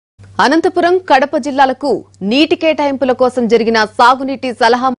అనంతపురం కడప జిల్లాలకు నీటి కేటాయింపుల కోసం జరిగిన సాగునీటి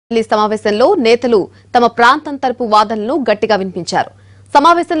సలహా మండలి సమావేశంలో నేతలు తమ ప్రాంతం తరపు వాదనలను గట్టిగా వినిపించారు.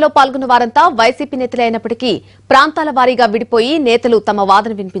 సమావేశంలో పాల్గొన్న వారంతా వైసీపీ నేతలే అయినప్పటికీ ప్రాంతాల వారీగా విడిపోయి నేతలు తమ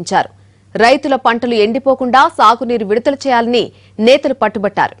వాదన వినిపించారు. రైతుల పంటలు ఎండిపోకుండా సాగునీరు విడుదల చేయాలని నేతలు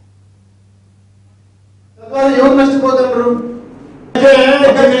పట్టుబట్టారు.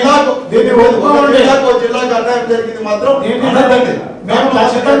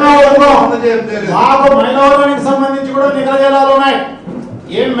 సంబంధించి కూడా నికర జలాలు ఉన్నాయి.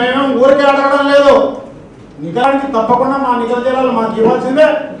 మేము ఊరికే అడగడం లేదు, నికరానికి తప్పకుండా మా నికర జలాలు మాకు ఇవ్వాల్సిందే.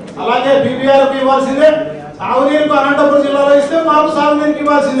 అలాగే బీబీఆర్కి ఇవ్వాల్సిందే. తాగునీరుకు అనంతపురం జిల్లాలో ఇస్తే మాకు సాగునీరుకి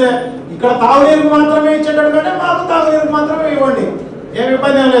ఇవ్వాల్సిందే. ఇక్కడ తాగునీరుకు మాత్రమే ఇచ్చేటట్టు మాకు తాగునీరుకు మాత్రమే ఇవ్వండి, ఏమి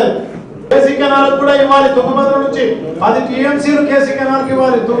ఇబ్బంది ఏం లేదు. కేసీ కెనాల్ కూడా ఇవ్వాలి, తుంగభద్ర నుంచి 10 టీఎంసీలు కేసీ కెనాల్ కి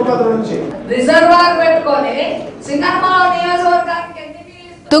ఇవ్వాలి. తుంగభద్ర నుంచి రిజర్వాయర్ పెట్టుకొని సింగనమల నియోజకవర్గానికి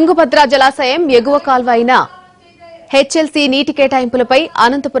తుంగభద్ర జలాశయం ఎగువ కాల్వ అయిన హెచ్ఎల్సీ నీటి కేటాయింపులపై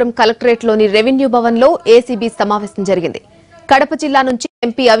అనంతపురం కలెక్టరేట్ లోని రెవెన్యూ భవన్ లో ఏసీబీ సమావేశం జరిగింది. కడప జిల్లా నుంచి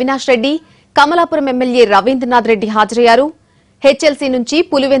ఎంపీ అవినాష్ రెడ్డి, కమలాపురం ఎమ్మెల్యే రవీంద్రనాథ్ రెడ్డి హాజరయ్యారు. హెచ్ఎల్సీ నుంచి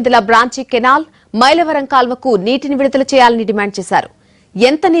పులివెందుల బ్రాంచి కెనాల్, మైలవరం కాల్వకు నీటిని విడుదల చేయాలని డిమాండ్ చేశారు.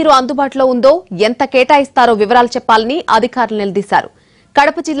 ఎంత నీరు అందుబాటులో ఉందో, ఎంత కేటాయిస్తారో వివరాలు చెప్పాలని అధికారులు నిలదీశారు.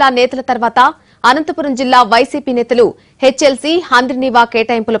 కడప జిల్లా నేతల తర్వాత అనంతపురం జిల్లా వైసీపీ నేతలు హెచ్ఎల్సీ హంద్రినీవా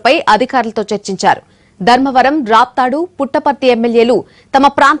కేటాయింపులపై అధికారులతో చర్చించారు. ధర్మవరం, రాప్తాడు, పుట్టపర్తి ఎమ్మెల్యేలు తమ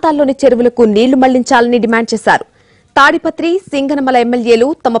ప్రాంతాల్లోని చెరువులకు నీళ్లు మళ్లించాలని డిమాండ్ చేశారు. తాడిపత్రి, సింగనమల ఎమ్మెల్యేలు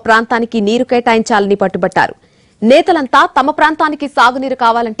తమ ప్రాంతానికి నీరు కేటాయించాలని పట్టుబట్టారు. నేతలంతా తమ ప్రాంతానికి సాగునీరు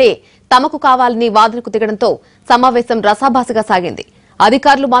కావాలంటే తమకు కావాలని వాదనకు దిగడంతో సమావేశం రసాభాసగా సాగింది.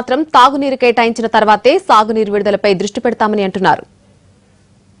 అధికారులు మాత్రం తాగునీరు కేటాయించిన తర్వాతే సాగునీరు విడుదలపై దృష్టి పెడతామని అంటున్నారు.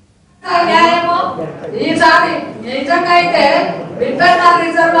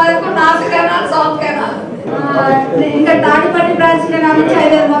 ఇంకా తాడిపట్టి బ్రాంచ్ నుంచి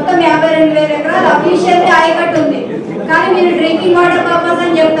 5,000 మొత్తం 52,000 ఎకరాలు అఫీషియల్ ఆయకట్టు ఉంది. కానీ మీరు డ్రింకింగ్ వాటర్ పర్పస్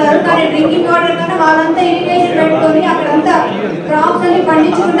అని చెప్తారు, కానీ డ్రింకింగ్ వాటర్ కన్నా వాళ్ళంతా ఇరిగేషన్ పెట్టుకొని అక్కడంతా క్రాప్స్ అన్ని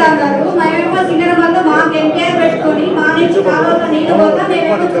పండించుకుంటారు. మేమేమో సింగనమల్లో మాకు ఎంకేర్ పెట్టుకొని మా నుంచి కాలువలో నీళ్ళు పోతా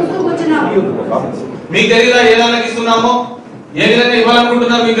మేమేమో చూస్తూ కూర్చున్నాము. మీకు తెలియదా ఏ విధంగా ఇస్తున్నామో, ఏ విధంగా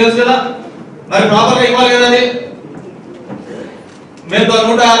ఇవ్వాలనుకుంటున్నాం మీకు తెలుసు కదా. మరి ప్రాపర్ గా ఇవ్వాలి కదండి. మేము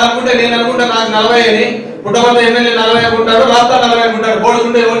అనుకుంటే నేను అనుకుంటా నాకు 40 అని, పుట్టబద్ద ఎమ్మెల్యే 40 అనుకుంటారు, రాష్ట్ర 40 అనుకుంటారు.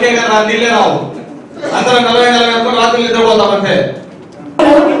 కోడుకుంటే ఓకే కదా, నీళ్ళే రావు. అందరూ 40 అనుకుని రాత్రి నిద్రపోతాం అంతే.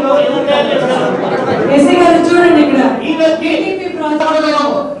 చూడండి ఇక్కడ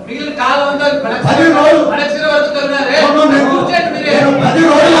మిగిలిన కాలం అంతా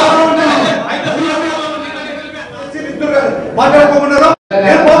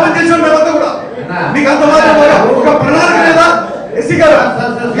మీకు అంత ఒక ప్రణాళిక లేదా? ఎస్సీ గారు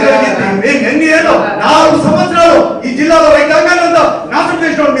 4 సంవత్సరాలు ఈ జిల్లాలో రైతాంగాన్ని అంతా నాశనం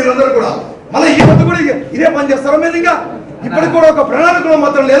చేసిన మీరందరూ కూడా మళ్ళీ ఈ వద్ద కూడా ఇదే పని చేస్తారా మీరు? ఇంకా ఇప్పటికి కూడా ఒక ప్రణాళికలో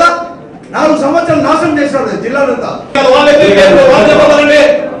మాత్రం లేదా? 4 సంవత్సరాలు నాశనం చేసినాడు జిల్లాలంతా.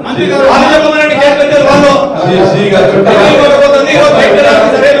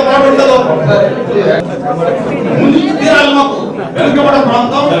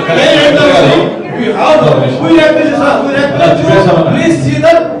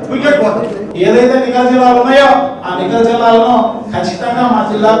 ఏదైతే నికర జిల్లాలు ఉన్నాయో ఆ నికర జిల్లాలను ఖచ్చితంగా మా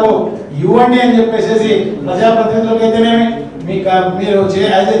జిల్లాకు ఇవ్వండి అని చెప్పేసి ప్రజాప్రతినిధులకు అయితేనేమి, మీరు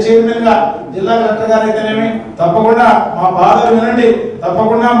యాజ్ ఏ చైర్మన్ గా జిల్లా కలెక్టర్ గారు అయితేనేమి తప్పకుండా మా బాధలు వినండి,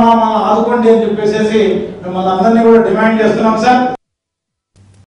 తప్పకుండా మా ఆదుకోండి అని చెప్పేసి మిమ్మల్ని అందరినీ కూడా డిమాండ్ చేస్తున్నాం సార్.